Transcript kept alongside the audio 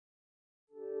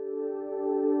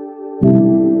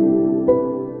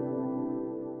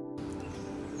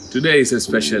Today is a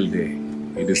special day.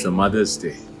 It is the Mother's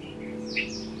Day.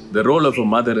 The role of a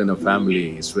mother in a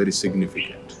family is very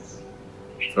significant.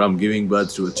 From giving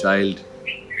birth to a child,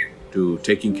 to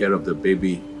taking care of the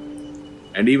baby,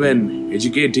 and even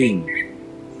educating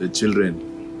the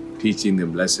children, teaching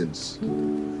them lessons.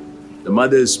 The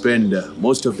mothers spend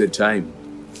most of their time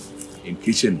in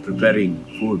kitchen preparing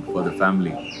food for the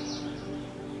family.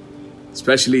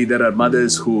 Especially there are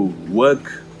mothers who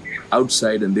work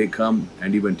outside and they come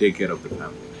and even take care of the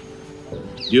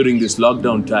family. During this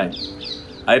lockdown time,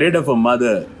 I read of a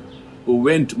mother who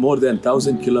went more than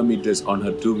 1,000 kilometers on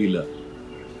her two-wheeler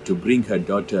to bring her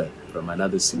daughter from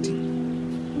another city.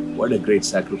 What a great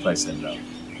sacrifice and love.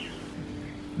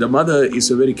 The mother is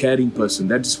a very caring person.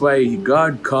 That's why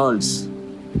God calls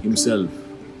himself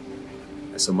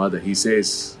as a mother. He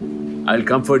says, I'll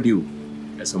comfort you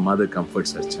as a mother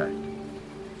comforts her child.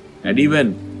 And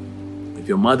even if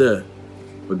your mother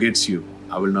forgets you,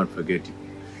 I will not forget you.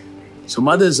 So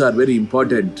mothers are very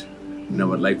important in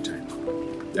our lifetime.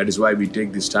 That is why we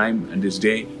take this time and this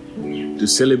day to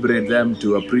celebrate them,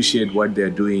 to appreciate what they are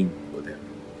doing for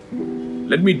them.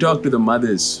 Let me talk to the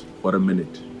mothers for a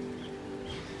minute.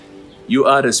 You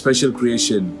are a special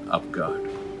creation of God.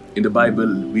 In the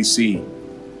Bible, we see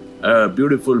a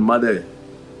beautiful mother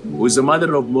who is the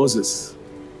mother of Moses.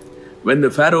 When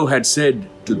the Pharaoh had said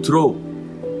to throw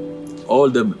all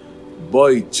the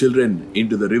boy children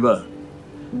into the river,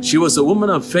 she was a woman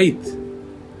of faith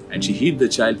and she hid the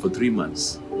child for 3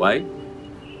 months. Why?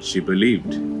 She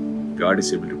believed God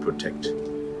is able to protect.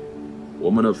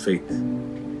 Woman of faith.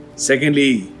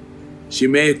 Secondly, she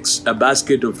makes a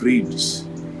basket of reeds,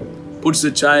 puts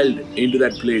the child into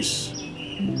that place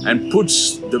and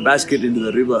puts the basket into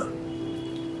the river.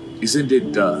 Isn't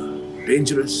it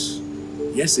dangerous?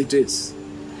 Yes, it is.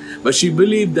 But she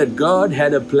believed that God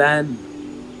had a plan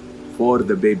for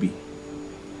the baby.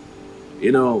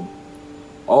 You know,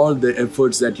 all the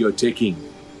efforts that you're taking,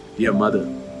 dear mother,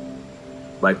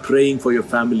 by praying for your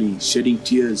family, shedding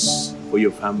tears for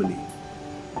your family,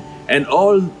 and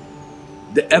all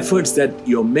the efforts that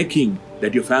you're making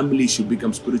that your family should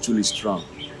become spiritually strong,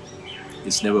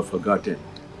 is never forgotten.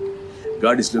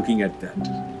 God is looking at that.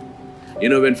 You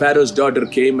know, when Pharaoh's daughter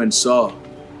came and saw,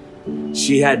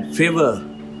 she had favor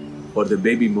for the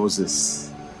baby Moses.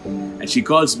 And she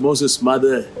calls Moses'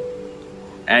 mother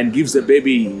and gives the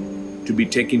baby to be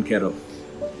taken care of.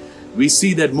 We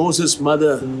see that Moses'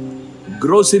 mother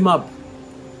grows him up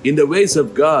in the ways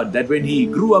of God, that when he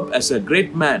grew up as a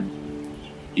great man,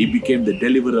 he became the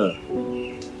deliverer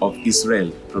of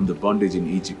Israel from the bondage in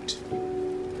Egypt.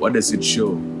 What does it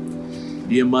show?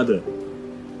 Dear mother,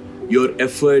 your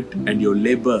effort and your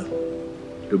labor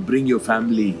to bring your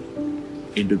family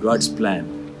into God's plan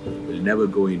will never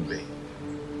go in vain.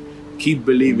 Keep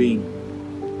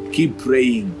believing, keep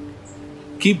praying,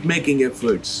 keep making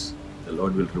efforts. The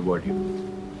Lord will reward you.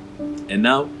 And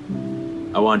now,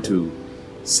 I want to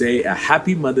say a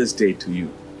happy Mother's Day to you.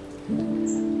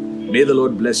 May the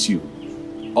Lord bless you,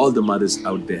 all the mothers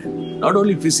out there. Not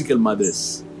only physical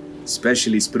mothers,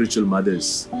 especially spiritual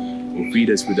mothers who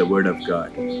feed us with the Word of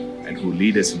God and who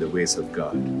lead us in the ways of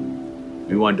God.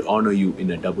 We want to honor you in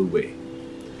a double way.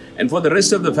 And for the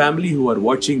rest of the family who are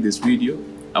watching this video,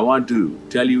 I want to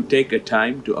tell you, take a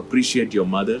time to appreciate your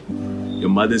mother, your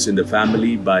mothers in the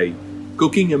family, by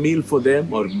cooking a meal for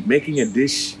them or making a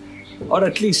dish, or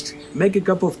at least make a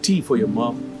cup of tea for your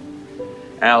mom,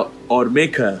 or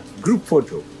make a group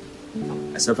photo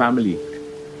as a family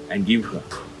and give her.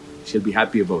 She'll be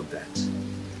happy about that.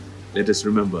 Let us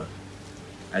remember,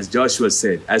 as Joshua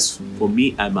said, as for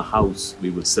me and my house, we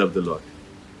will serve the Lord.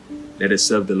 Let us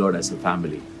serve the Lord as a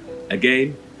family.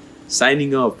 Again,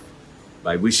 signing off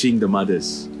by wishing the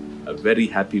mothers a very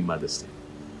happy Mother's Day.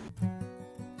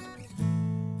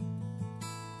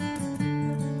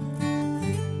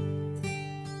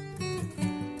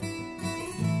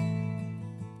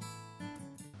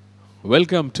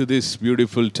 Welcome to this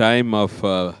beautiful time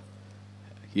of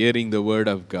hearing the Word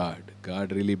of God.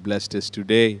 God really blessed us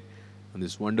today on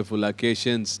this wonderful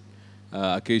occasion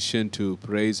to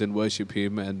praise and worship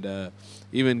Him, and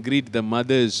even greet the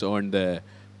mothers on the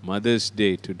Mother's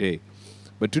Day today.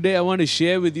 But today I want to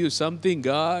share with you something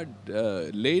God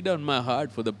laid on my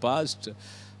heart for the past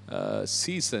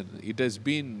season. It has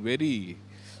been very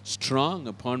strong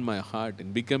upon my heart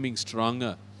and becoming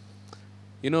stronger.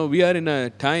 You know, we are in a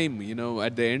time,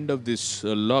 at the end of this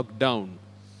lockdown,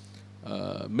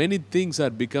 many things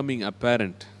are becoming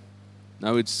apparent.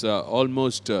 Now it's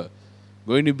almost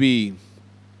going to be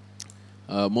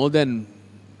more than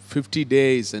 50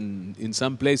 days, and in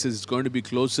some places it's going to be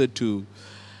closer to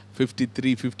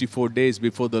 53, 54 days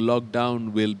before the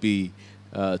lockdown will be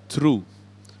through.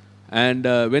 And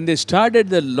when they started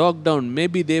the lockdown,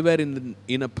 maybe they were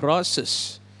in a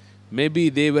process. Maybe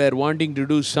they were wanting to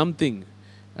do something.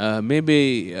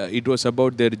 Maybe it was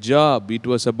about their job. It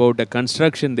was about a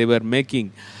construction they were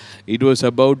making. It was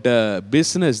about a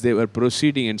business they were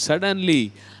proceeding. And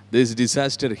suddenly this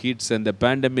disaster hits and the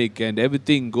pandemic and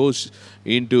everything goes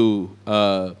into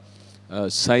a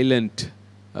silent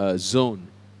zone.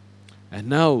 And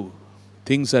now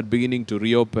things are beginning to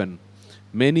reopen.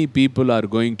 Many people are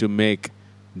going to make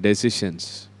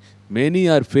decisions. Many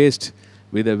are faced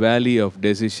with a valley of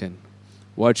decision.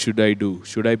 What should I do?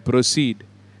 Should I proceed?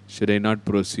 Should I not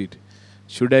proceed?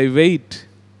 Should I wait?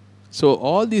 So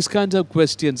all these kinds of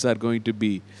questions are going to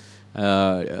be,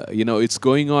 it's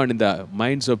going on in the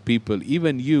minds of people.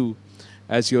 Even you,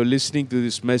 as you're listening to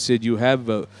this message, you have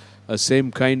a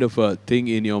same kind of a thing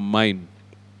in your mind.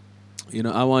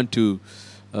 I want to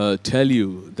tell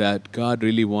you that God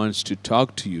really wants to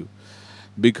talk to you,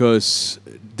 because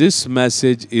this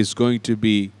message is going to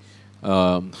be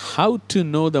how to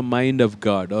know the mind of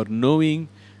God, or knowing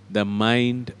the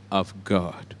mind of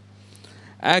God.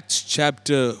 Acts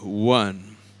chapter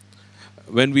 1,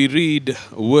 when we read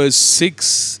verse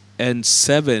 6 and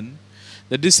 7,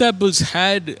 the disciples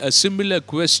had a similar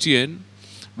question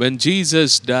when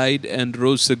Jesus died and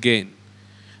rose again.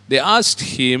 They asked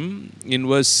him in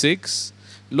verse 6,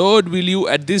 Lord, will you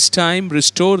at this time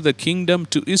restore the kingdom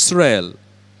to Israel?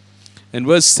 And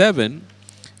verse 7,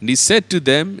 and he said to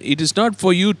them, it is not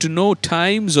for you to know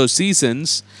times or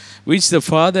seasons which the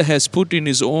Father has put in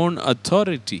his own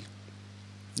authority.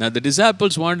 Now the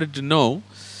disciples wanted to know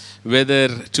whether,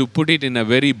 to put it in a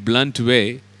very blunt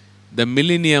way, the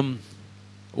millennium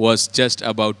was just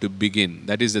about to begin.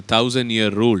 That is the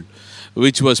 1,000-year rule,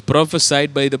 which was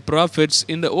prophesied by the prophets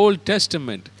in the Old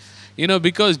Testament.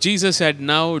 Because Jesus had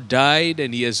now died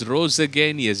and he has rose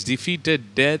again, he has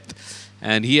defeated death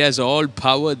and he has all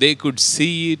power. They could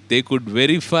see it, they could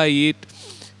verify it.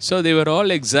 So they were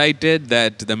all excited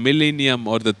that the millennium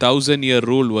or the 1,000-year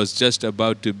rule was just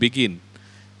about to begin.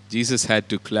 Jesus had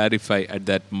to clarify at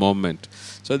that moment.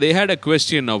 So they had a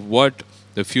question of what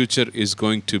the future is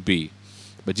going to be.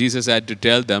 But Jesus had to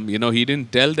tell them, he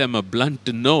didn't tell them a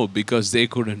blunt no, because they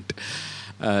couldn't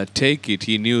take it.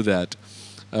 He knew that.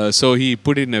 So he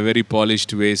put it in a very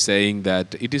polished way, saying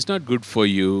that it is not good for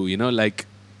you, like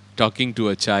talking to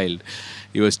a child.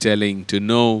 He was telling to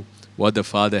know what the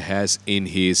Father has in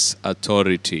his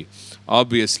authority.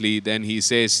 Obviously, then he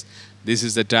says, this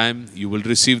is the time you will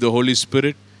receive the Holy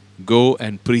Spirit. Go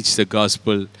and preach the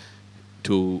gospel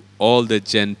to all the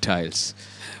Gentiles.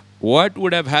 What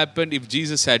would have happened if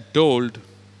Jesus had told,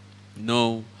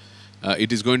 no,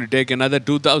 it is going to take another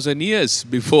 2,000 years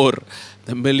before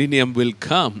the millennium will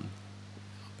come?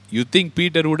 You think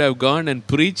Peter would have gone and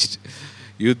preached?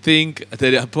 You think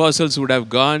the apostles would have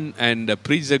gone and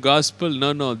preached the gospel?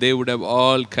 No, they would have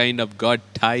all kind of got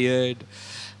tired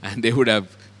and they would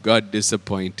have got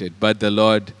disappointed. But the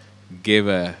Lord gave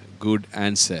a good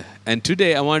answer. And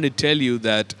today I want to tell you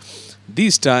that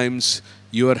these times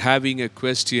you are having a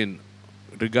question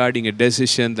regarding a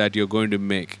decision that you're going to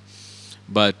make.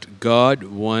 But God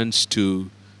wants to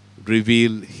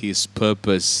reveal his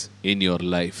purpose in your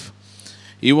life.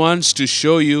 He wants to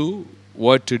show you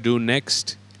what to do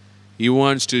next. He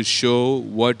wants to show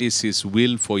what is his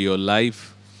will for your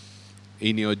life,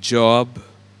 in your job,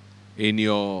 in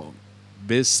your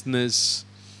business,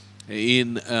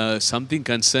 in something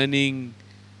concerning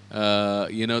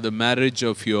the marriage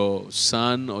of your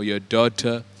son or your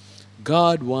daughter.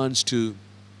 God wants to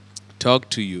talk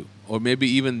to you, or maybe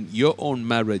even your own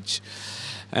marriage,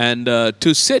 and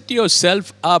to set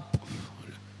yourself up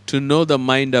to know the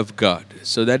mind of God.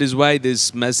 So that is why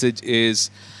this message is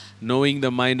knowing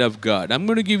the mind of God. I'm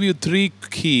going to give you 3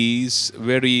 keys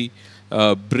very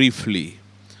briefly.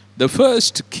 The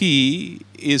first key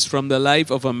is from the life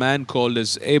of a man called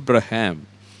as Abraham.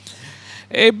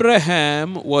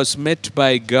 Abraham was met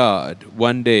by God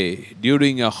one day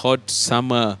during a hot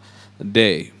summer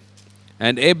day.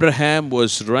 And Abraham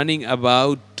was running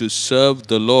about to serve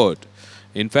the Lord.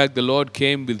 In fact, the Lord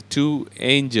came with 2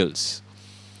 angels.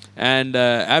 And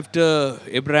after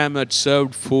Abraham had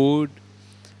served food,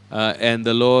 and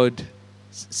the Lord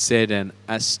said an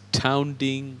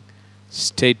astounding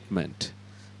statement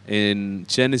in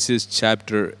Genesis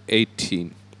chapter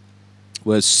 18,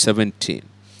 verse 17.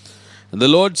 And the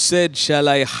Lord said, shall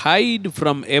I hide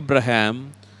from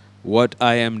Abraham what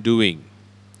I am doing?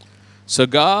 So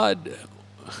God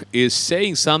is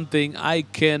saying something, I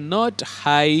cannot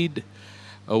hide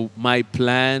my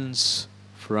plans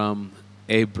from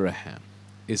Abraham.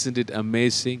 Isn't it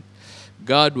amazing?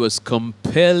 God was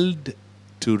compelled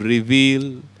to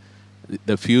reveal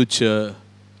the future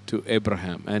to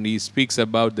Abraham. And he speaks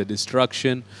about the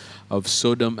destruction of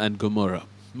Sodom and Gomorrah.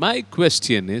 My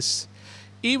question is,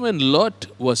 even Lot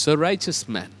was a righteous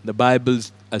man. The Bible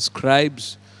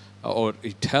ascribes, or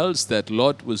it tells that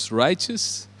Lot was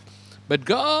righteous, but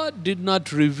God did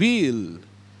not reveal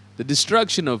the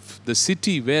destruction of the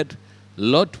city where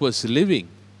Lot was living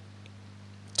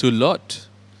to Lot,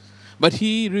 but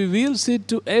he reveals it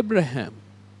to Abraham.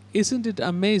 Isn't it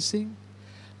amazing?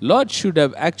 Lot should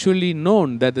have actually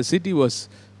known that the city was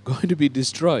going to be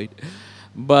destroyed,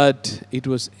 but it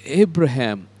was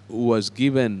Abraham who was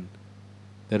given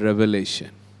the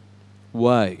revelation.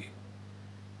 Why?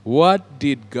 What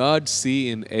did God see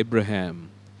in Abraham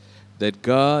that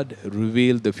God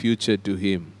revealed the future to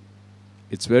him?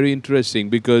 It's very interesting,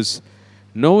 because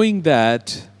knowing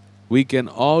that, we can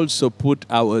also put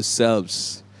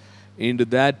ourselves into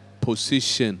that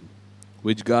position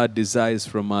which God desires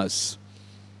from us,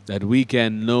 that we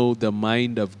can know the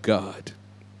mind of God.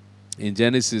 In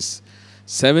Genesis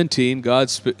 17, God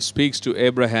speaks to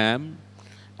Abraham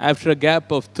after a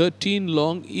gap of 13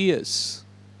 long years.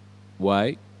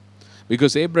 Why?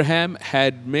 Because Abraham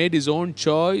had made his own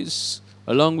choice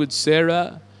along with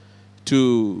Sarah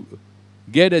to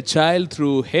get a child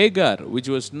through Hagar, which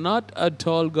was not at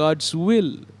all God's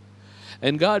will.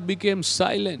 And God became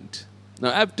silent. Now,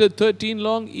 after 13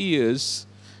 long years,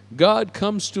 God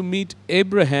comes to meet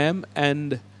Abraham,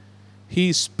 and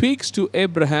he speaks to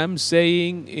Abraham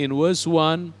saying in verse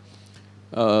 1,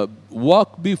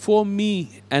 walk before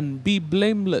me and be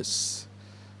blameless,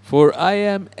 for I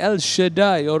am El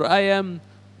Shaddai, or I am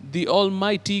the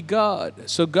Almighty God.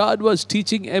 So God was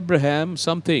teaching Abraham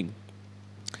something.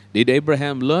 Did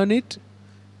Abraham learn it?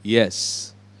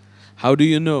 Yes. How do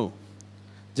you know?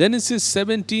 Genesis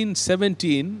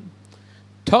 17:17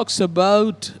 talks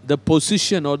about the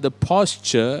position or the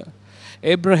posture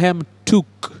Abraham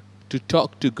took to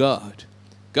talk to God.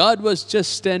 God was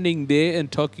just standing there and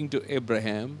talking to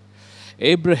Abraham.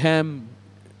 Abraham,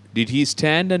 did he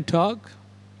stand and talk?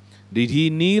 Did he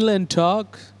kneel and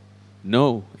talk?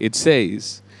 No, it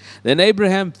says, then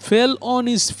Abraham fell on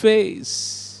his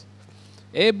face.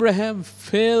 Abraham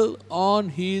fell on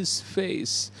his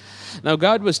face. Now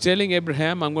God was telling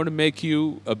Abraham, I'm going to make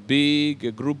you a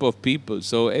group of people.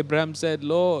 So Abraham said,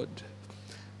 Lord,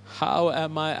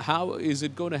 how is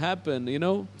it going to happen? You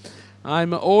know,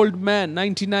 I'm an old man,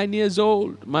 99 years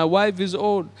old. My wife is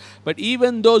old. But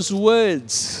even those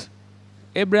words,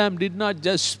 Abraham did not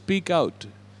just speak out.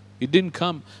 It didn't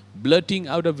come blurting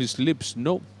out of his lips.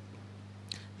 No.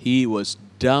 He was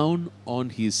down on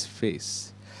his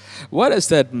face. What does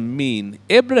that mean?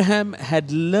 Abraham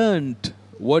had learned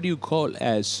what you call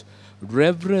as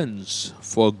reverence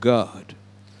for God.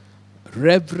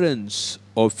 Reverence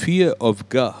or fear of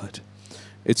God.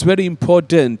 It's very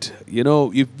important, you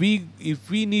know, if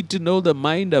we need to know the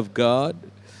mind of God,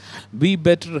 we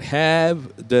better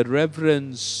have the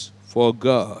reverence for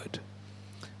God.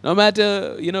 No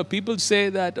matter, you know, people say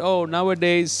that, oh,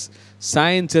 nowadays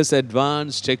science has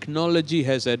advanced, technology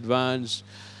has advanced.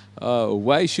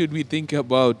 Why should we think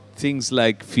about things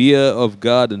like fear of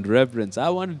God and reverence? I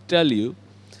want to tell you,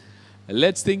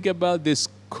 let's think about this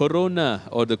corona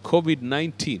or the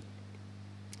COVID-19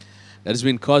 that has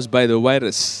been caused by the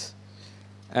virus.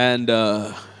 And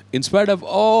in spite of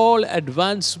all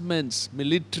advancements,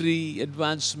 military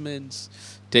advancements,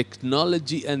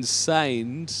 technology and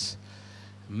science,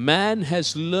 man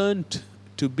has learned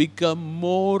to become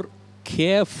more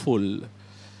careful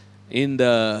in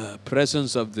the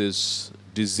presence of this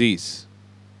disease.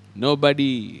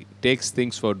 Nobody takes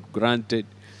things for granted.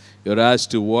 You're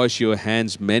asked to wash your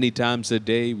hands many times a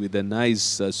day with a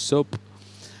nice soap,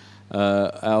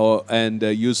 and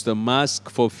use the mask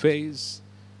for face,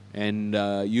 and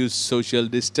use social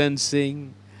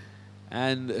distancing,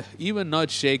 and even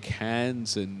not shake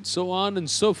hands, and so on and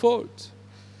so forth.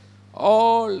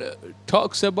 All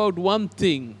talks about one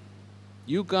thing.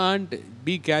 You can't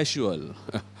be casual.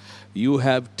 You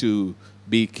have to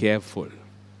be careful.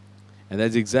 And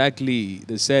that's exactly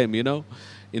the same, you know.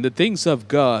 In the things of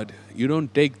God, you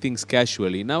don't take things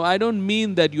casually. Now, I don't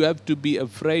mean that you have to be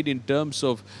afraid in terms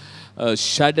of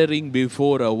shuddering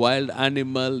before a wild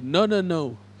animal. No, no,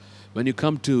 no. When you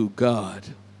come to God,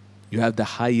 you have the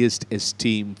highest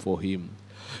esteem for Him.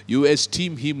 You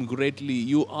esteem Him greatly.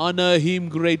 You honor Him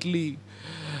greatly.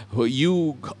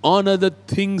 You honor the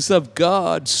things of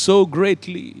God so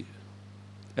greatly.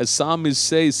 As Psalmist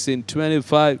says in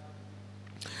 25,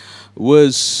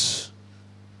 verse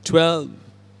 12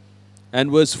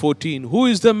 and verse 14, who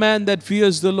is the man that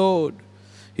fears the Lord?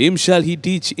 Him shall He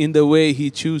teach in the way He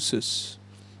chooses.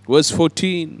 Verse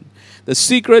 14, the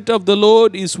secret of the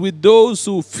Lord is with those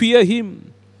who fear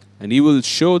him, and he will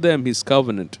show them his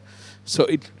covenant. So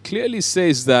it clearly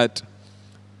says that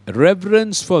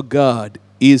reverence for God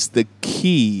is the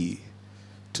key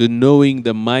to knowing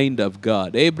the mind of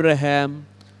God. Abraham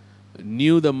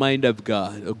knew the mind of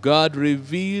God. God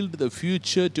revealed the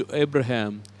future to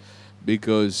Abraham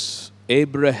because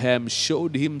Abraham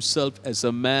showed himself as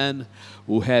a man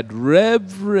who had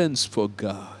reverence for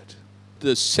God.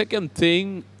 The second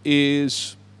thing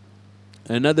is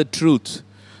another truth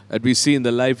that we see in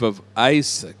the life of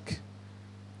Isaac.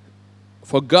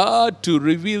 For God to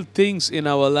reveal things in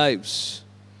our lives,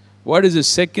 what is the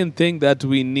second thing that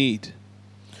we need?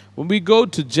 When we go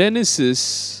to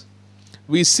Genesis,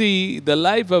 we see the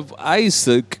life of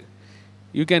Isaac.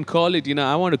 You can call it,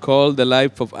 I want to call the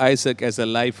life of Isaac as a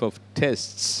life of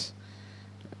tests.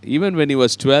 Even when he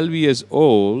was 12 years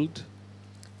old,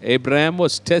 Abraham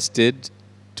was tested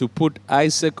to put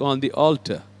Isaac on the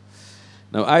altar.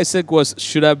 Now Isaac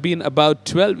should have been about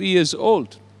 12 years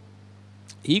old.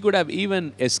 He could have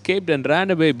even escaped and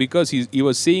ran away because he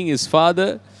was seeing his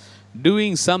father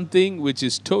doing something which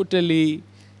is totally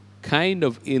kind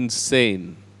of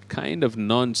insane, kind of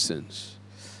nonsense.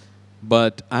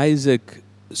 But Isaac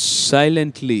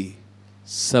silently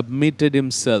submitted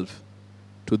himself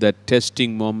to that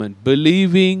testing moment,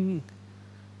 believing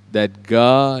that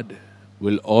God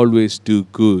will always do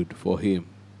good for him,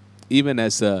 even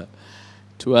as a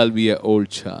 12-year-old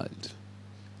child.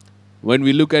 When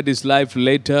we look at his life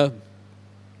later,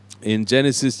 in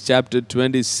Genesis chapter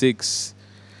 26,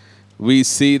 we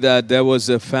see that there was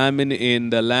a famine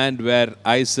in the land where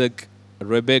Isaac,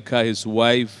 Rebekah, his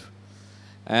wife,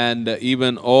 and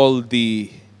even all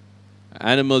the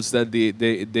animals that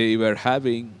they were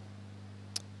having.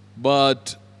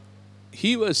 But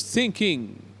he was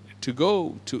thinking to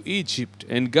go to Egypt,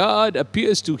 and God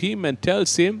appears to him and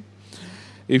tells him,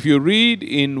 if you read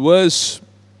in verse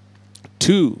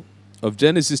 2 of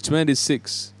Genesis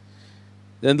 26,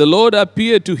 then the Lord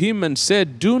appeared to him and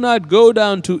said, do not go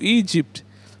down to Egypt,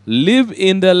 live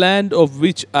in the land of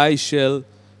which I shall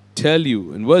tell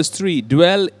you. In verse 3,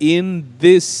 dwell in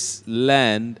this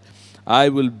land, I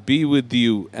will be with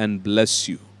you and bless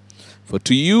you. For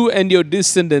to you and your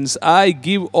descendants I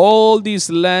give all these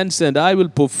lands, and I will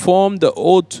perform the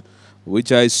oath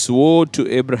which I swore to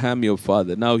Abraham your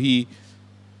father. Now he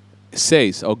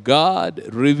says, or God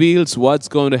reveals what's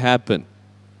going to happen.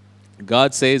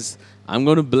 God says, I'm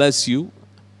going to bless you.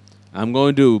 I'm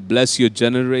going to bless your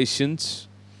generations.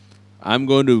 I'm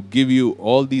going to give you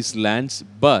all these lands,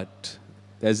 but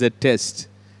there's a test.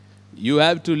 You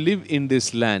have to live in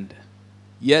this land.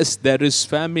 Yes, there is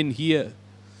famine here.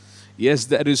 Yes,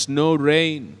 there is no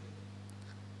rain.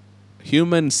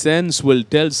 Human sense will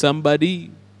tell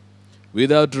somebody,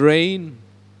 without rain,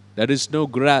 there is no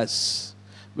grass.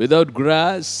 Without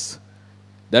grass,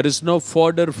 there is no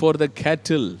fodder for the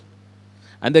cattle,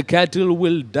 and the cattle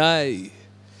will die.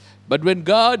 But when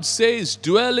God says,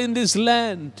 dwell in this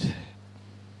land,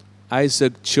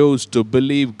 Isaac chose to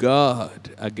believe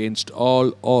God against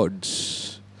all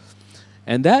odds.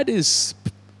 And that is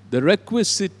the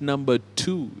requisite number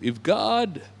 2. If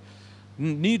God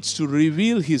needs to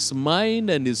reveal his mind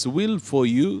and his will for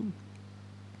you,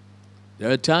 there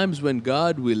are times when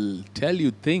God will tell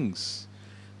you things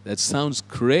that sounds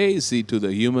crazy to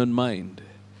the human mind,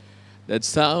 that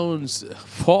sounds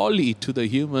folly to the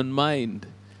human mind.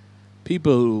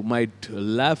 People might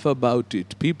laugh about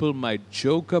it. People might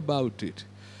joke about it.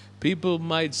 People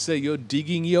might say, you're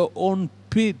digging your own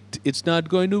pit. It's not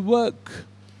going to work.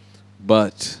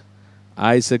 But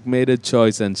Isaac made a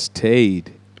choice and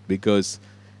stayed because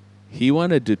he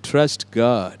wanted to trust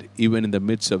God even in the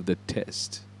midst of the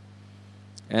test.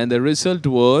 And the result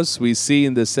was, we see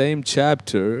in the same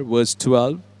chapter, verse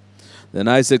 12, then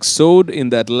Isaac sowed in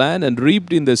that land and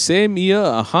reaped in the same year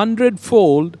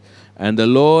 100-fold, and the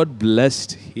Lord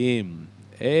blessed him.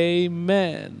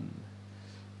 Amen.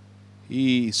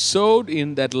 He sowed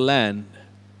in that land.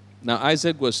 Now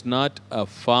Isaac was not a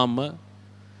farmer.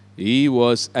 He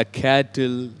was a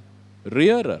cattle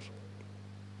rearer.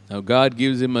 Now God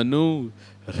gives him a new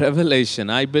revelation.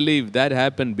 I believe that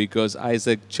happened because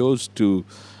Isaac chose to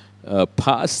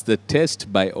pass the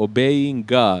test by obeying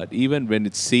God, even when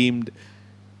it seemed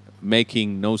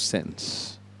making no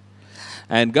sense.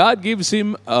 And God gives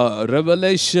him a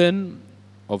revelation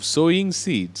of sowing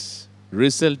seeds.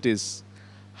 Result is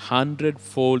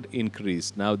 100-fold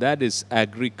increase. Now that is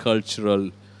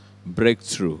agricultural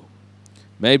breakthrough.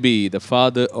 Maybe the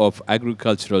father of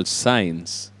agricultural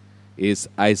science is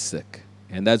Isaac.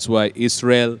 And that's why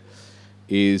Israel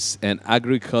is an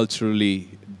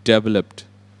agriculturally developed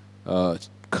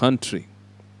country.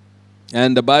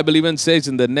 And the Bible even says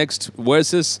in the next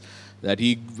verses that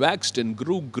he waxed and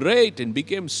grew great and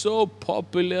became so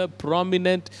popular,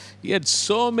 prominent. He had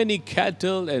so many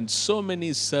cattle and so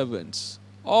many servants,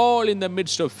 all in the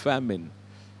midst of famine.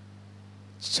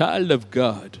 Child of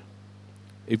God,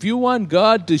 if you want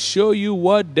God to show you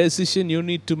what decision you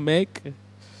need to make,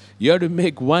 you have to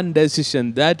make one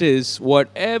decision. That is,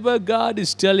 whatever God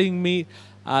is telling me,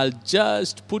 I'll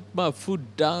just put my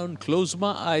foot down, close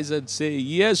my eyes and say,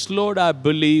 yes, Lord, I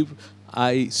believe,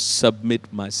 I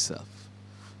submit myself.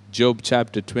 Job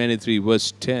chapter 23,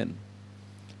 verse 10.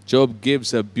 Job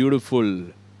gives a beautiful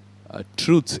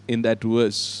truth in that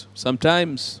verse.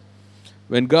 Sometimes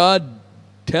when God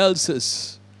tells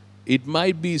us, it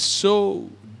might be so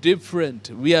different.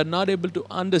 We are not able to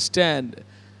understand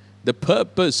the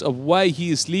purpose of why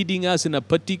He is leading us in a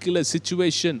particular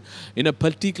situation, in a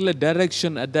particular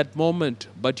direction at that moment.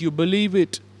 But you believe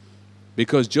it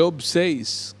because Job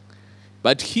says,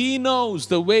 but He knows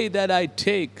the way that I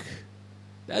take.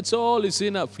 That's all is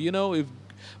enough. You know, if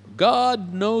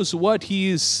God knows what He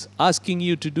is asking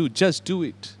you to do, just do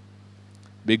it.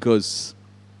 Because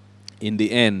in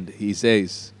the end, He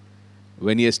says,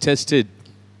 when He has tested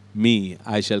me,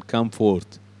 I shall come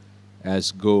forth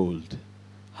as gold.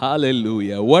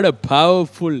 Hallelujah. What a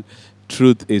powerful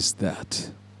truth is that.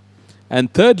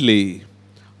 And thirdly,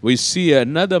 we see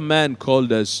another man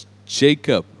called as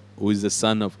Jacob, who is the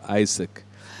son of Isaac.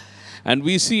 And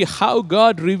we see how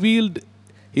God revealed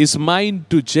His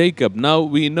mind to Jacob. Now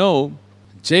we know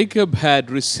Jacob had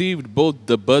received both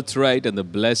the birthright and the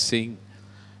blessing.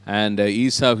 And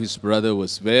Esau, his brother,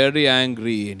 was very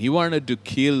angry and he wanted to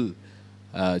kill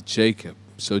Jacob.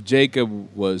 So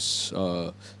Jacob was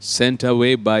sent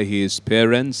away by his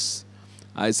parents,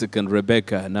 Isaac and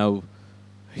Rebekah. Now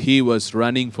he was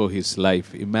running for his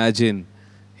life. Imagine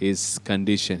his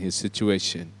condition, his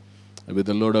situation, with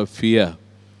a lot of fear.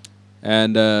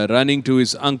 And running to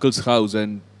his uncle's house,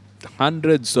 and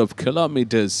hundreds of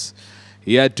kilometers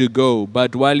he had to go.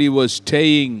 But while he was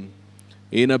staying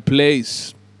in a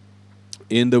place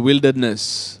in the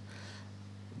wilderness,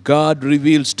 God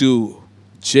reveals to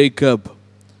Jacob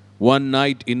one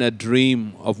night in a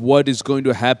dream of what is going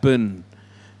to happen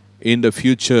in the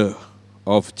future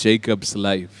of Jacob's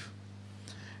life.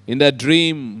 In that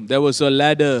dream, there was a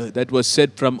ladder that was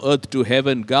set from earth to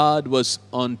heaven. God was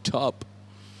on top,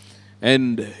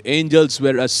 and angels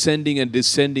were ascending and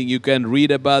descending. You can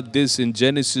read about this in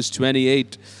Genesis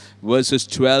 28, verses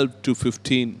 12 to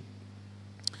 15.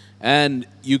 And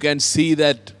you can see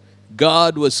that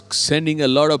God was sending a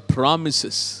lot of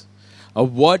promises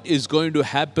of what is going to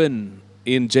happen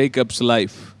in Jacob's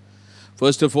life.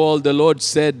 First of all, the Lord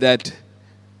said that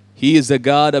He is the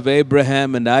God of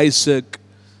Abraham and Isaac,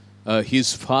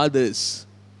 his fathers.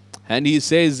 And He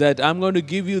says that I'm going to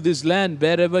give you this land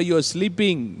wherever you're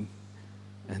sleeping.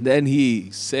 And then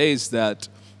He says that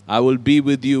I will be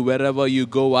with you wherever you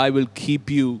go. I will keep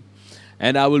you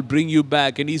and I will bring you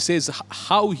back. And He says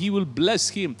how He will bless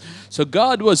him. So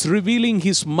God was revealing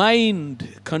His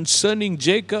mind concerning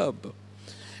Jacob.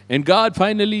 And God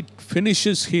finally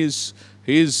finishes His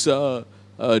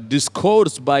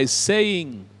discourse by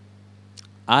saying,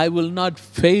 I will not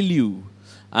fail you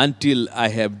until I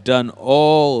have done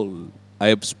all I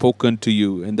have spoken to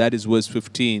you. And that is verse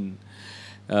 15,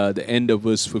 the end of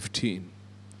verse 15.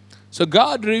 So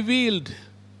God revealed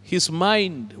His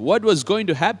mind, what was going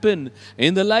to happen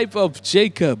in the life of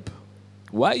Jacob.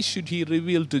 Why should He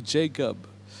reveal to Jacob?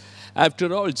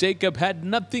 After all, Jacob had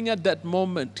nothing at that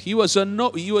moment. He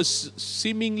was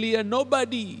seemingly a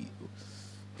nobody,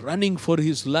 running for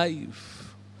his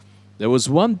life. There was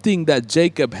one thing that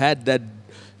Jacob had that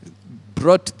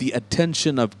brought the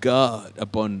attention of God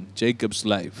upon Jacob's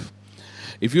life.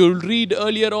 If you read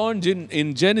earlier on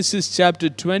in Genesis chapter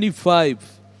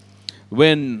 25,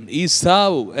 when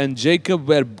Esau and Jacob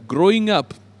were growing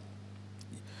up,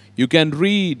 you can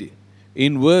read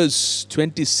in verse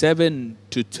 27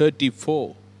 to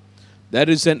 34, there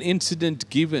is an incident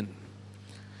given.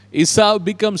 Esau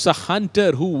becomes a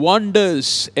hunter who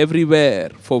wanders everywhere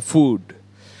for food.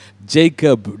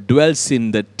 Jacob dwells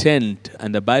in the tent,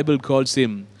 and the Bible calls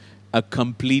him a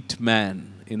complete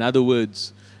man. In other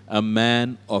words, a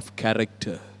man of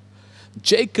character.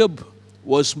 Jacob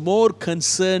was more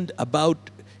concerned about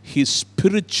his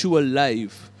spiritual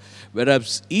life,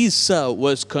 whereas Esau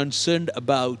was concerned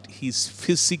about his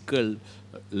physical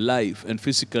life and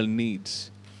physical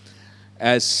needs.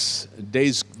 As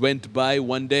days went by,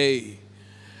 one day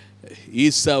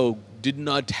Esau did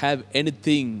not have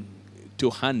anything to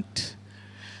hunt.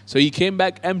 So he came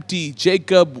back empty.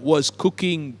 Jacob was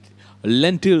cooking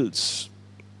lentils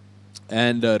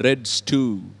and red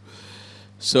stew.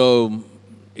 So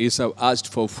Esau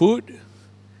asked for food,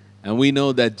 and we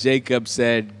know that Jacob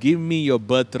said, "Give me your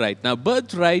birthright." Now,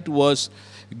 birthright was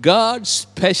God's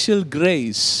special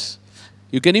grace.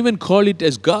 You can even call it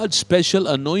as God's special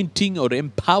anointing or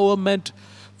empowerment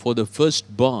for the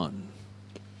firstborn.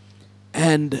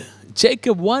 And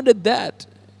Jacob wanted that.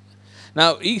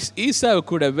 Now, Esau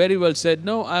could have very well said,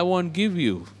 "No, I won't give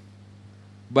you."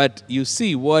 But you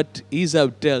see what Esau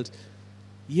tells,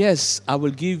 "Yes, I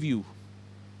will give you."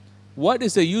 What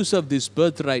is the use of this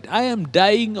birthright? I am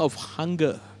dying of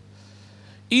hunger.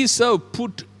 Esau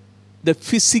put the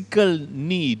physical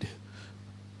need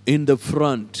in the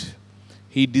front.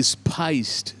 He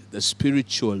despised the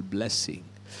spiritual blessing.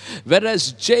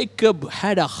 Whereas Jacob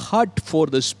had a heart for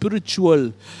the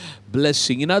spiritual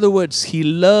blessing. In other words, he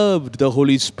loved the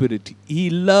Holy Spirit. He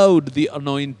loved the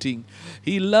anointing.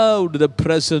 He loved the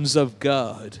presence of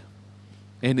God.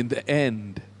 And in the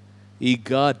end, he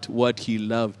got what he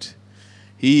loved.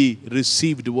 He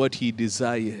received what he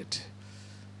desired.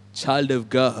 Child of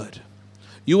God,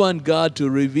 you want God to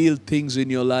reveal things in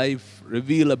your life,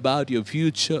 reveal about your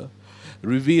future,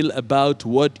 reveal about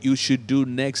what you should do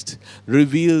next,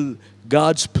 reveal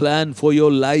God's plan for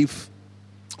your life,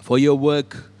 for your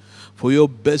work, for your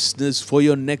business, for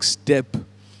your next step.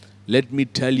 Let me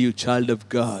tell you, child of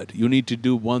God, you need to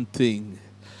do one thing.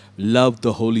 Love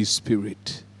the Holy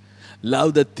Spirit.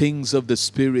 Love the things of the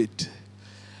Spirit.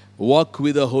 Walk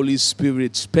with the Holy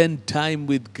Spirit. Spend time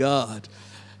with God.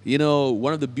 You know,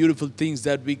 one of the beautiful things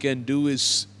that we can do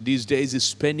is these days is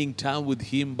spending time with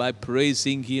Him by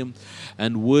praising Him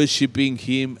and worshiping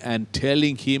Him and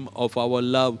telling Him of our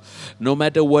love. No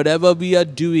matter whatever we are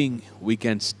doing, we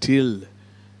can still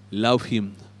love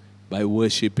Him by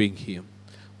worshiping Him.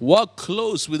 Walk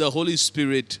close with the Holy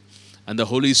Spirit, and the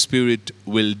Holy Spirit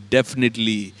will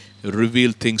definitely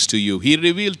reveal things to you. He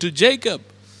revealed to Jacob.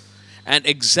 And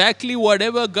exactly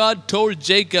whatever God told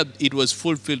Jacob, it was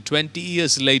fulfilled. 20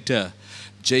 years later,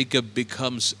 Jacob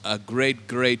becomes a great,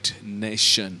 great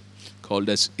nation called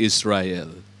as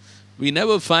Israel. We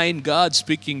never find God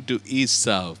speaking to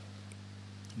Esau.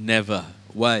 Never.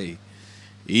 Why?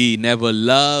 He never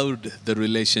loved the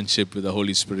relationship with the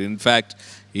Holy Spirit. In fact,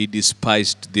 he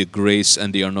despised the grace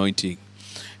and the anointing.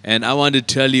 And I want to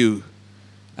tell you,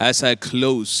 as I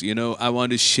close, I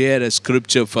want to share a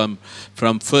scripture from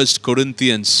 1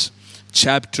 Corinthians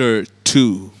chapter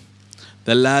 2.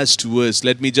 The last verse.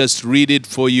 Let me just read it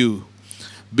for you.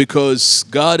 Because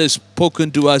God has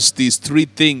spoken to us these three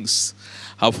things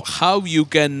of how you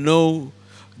can know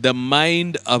the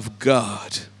mind of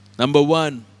God. Number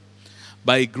one,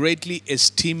 by greatly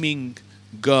esteeming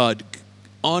God,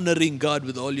 honoring God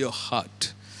with all your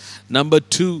heart. Number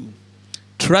two,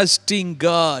 trusting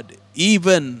God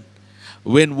even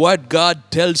when what God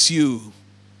tells you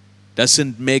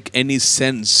doesn't make any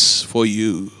sense for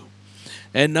you.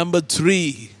 And number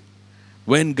three,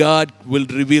 when God will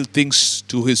reveal things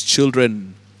to His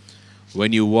children,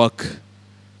 when you walk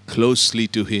closely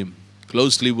to Him,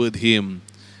 closely with Him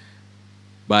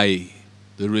by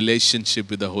the relationship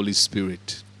with the Holy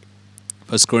Spirit.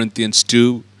 1 Corinthians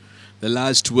 2, the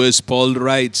last verse, Paul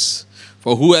writes,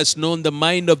 "For who has known the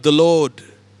mind of the Lord,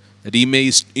 that He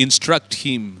may instruct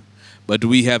him, but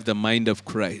we have the mind of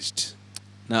Christ."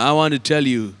 Now I want to tell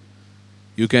you,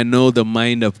 you can know the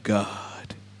mind of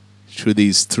God through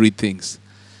these three things.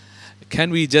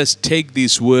 Can we just take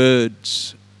these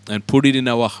words and put it in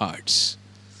our hearts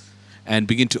and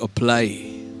begin to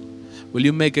apply? Will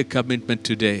you make a commitment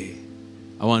today?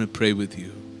 I want to pray with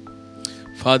you.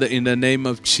 Father, in the name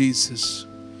of Jesus,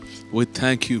 we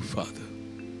thank you, Father.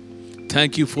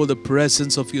 Thank you for the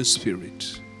presence of your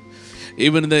Spirit.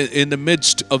 Even in the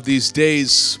midst of these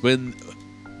days when,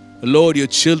 Lord, your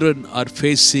children are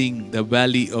facing the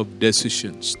valley of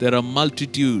decisions. There are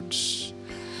multitudes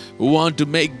who want to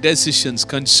make decisions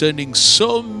concerning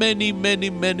so many, many,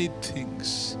 many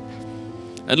things.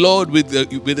 And Lord, with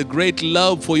a great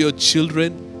love for your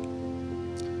children,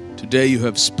 today you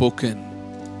have spoken,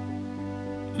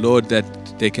 Lord,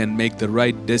 that they can make the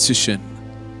right decision,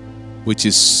 which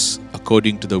is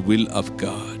according to the will of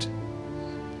God.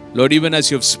 Lord, even as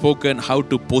you have spoken how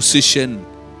to position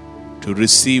to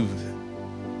receive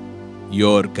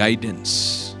your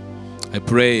guidance, I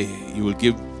pray you will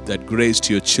give that grace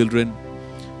to your children,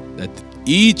 that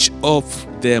each of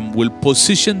them will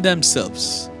position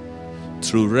themselves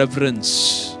through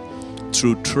reverence,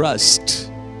 through trust,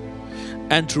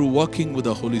 and through walking with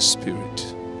the Holy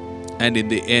Spirit. And in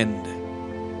the end,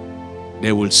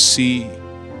 they will see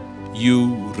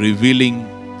you revealing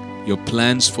your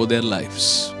plans for their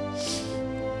lives.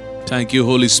 Thank you,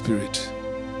 Holy Spirit.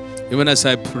 Even as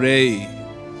I pray,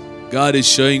 God is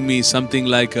showing me something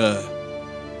like a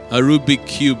Rubik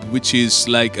cube, which is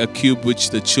like a cube which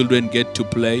the children get to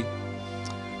play.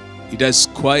 It has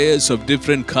squares of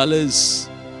different colors,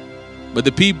 but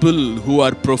the people who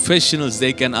are professionals,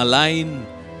 they can align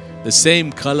the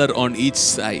same color on each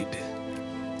side.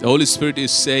 The Holy Spirit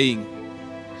is saying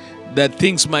that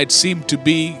things might seem to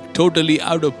be totally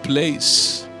out of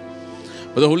place,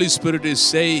 but the Holy Spirit is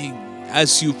saying,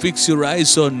 as you fix your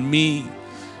eyes on me,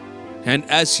 and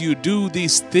as you do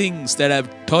these things that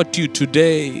I've taught you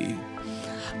today,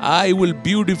 I will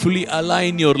beautifully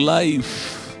align your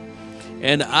life.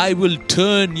 And I will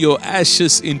turn your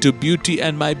ashes into beauty,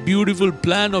 and my beautiful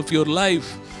plan of your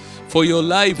life, for your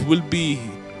life, will be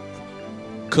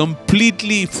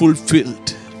completely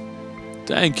fulfilled.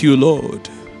 Thank you, Lord,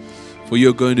 for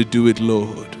you're going to do it,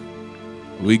 Lord.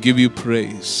 We give you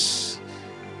praise.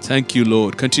 Thank you,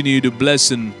 Lord. Continue to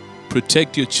bless and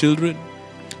protect your children.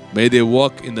 May they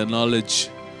walk in the knowledge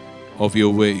of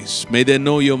your ways. May they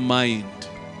know your mind.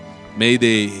 May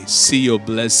they see your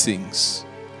blessings.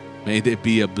 May they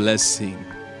be a blessing.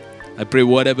 I pray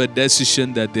whatever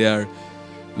decision that they are,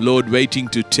 Lord, waiting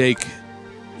to take,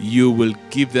 you will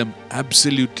give them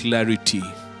absolute clarity,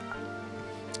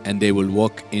 and they will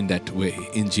walk in that way.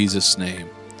 In Jesus' name,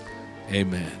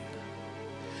 amen.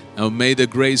 Now may the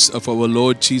grace of our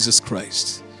Lord Jesus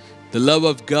Christ, the love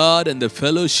of God, and the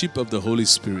fellowship of the Holy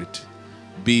Spirit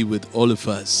be with all of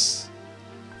us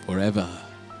forever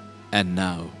and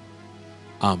now.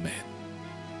 Amen.